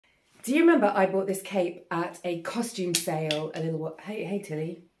Do you remember I bought this cape at a costume sale a little while... Hey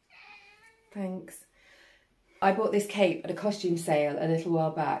Tilly. Thanks. I bought this cape at a costume sale a little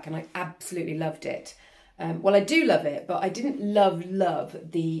while back and I absolutely loved it. Well, I do love it, but I didn't love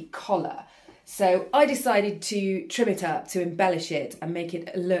the collar. So I decided to trim it up, to embellish it and make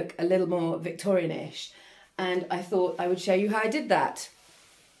it look a little more Victorian-ish. And I thought I would show you how I did that.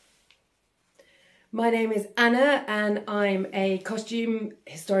 My name is Anna and I'm a costume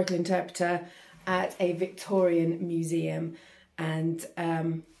historical interpreter at a Victorian museum. And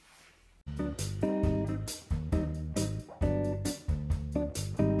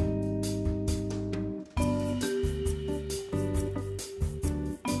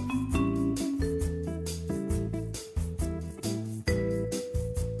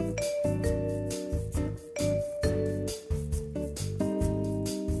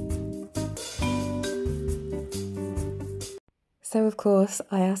so of course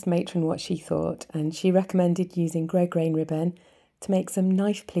I asked Matron what she thought and she recommended using grosgrain ribbon to make some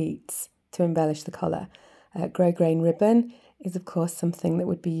knife pleats to embellish the collar. Grosgrain ribbon is of course something that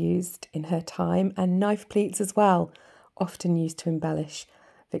would be used in her time, and knife pleats as well, often used to embellish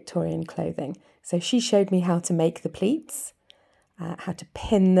Victorian clothing. So she showed me how to make the pleats, how to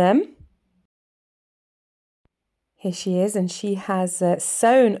pin them. Here she is, and she has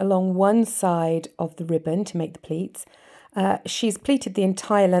sewn along one side of the ribbon to make the pleats. She's pleated the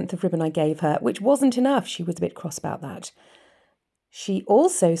entire length of ribbon I gave her, which wasn't enough. She was a bit cross about that. She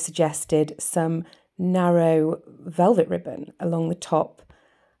also suggested some narrow velvet ribbon along the top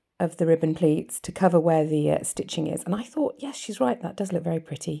of the ribbon pleats to cover where the stitching is. And I thought, yes, she's right, that does look very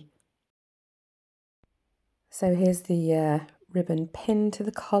pretty. So here's the ribbon pinned to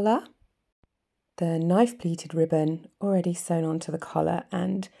the collar, the knife pleated ribbon already sewn onto the collar,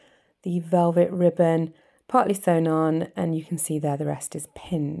 and the velvet ribbon partly sewn on, and you can see there the rest is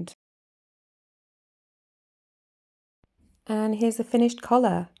pinned. And here's the finished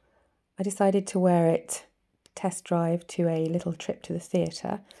collar. I decided to wear it test drive to a little trip to the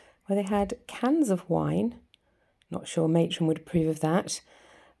theatre where they had cans of wine. Not sure Matron would approve of that.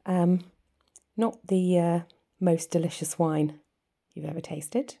 Not the most delicious wine you've ever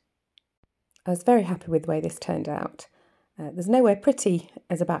tasted. I was very happy with the way this turned out. There's nowhere pretty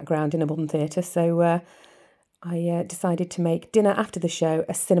as a background in a modern theatre, so I decided to make dinner after the show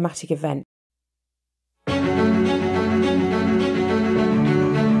a cinematic event.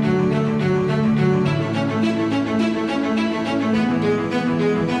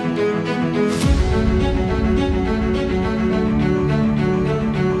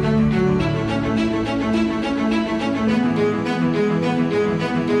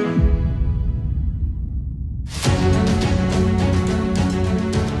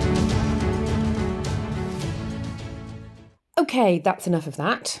 Okay, that's enough of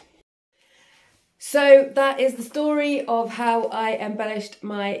that. So that is the story of how I embellished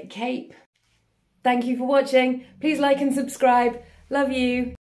my cape. Thank you for watching. Please like and subscribe. Love you.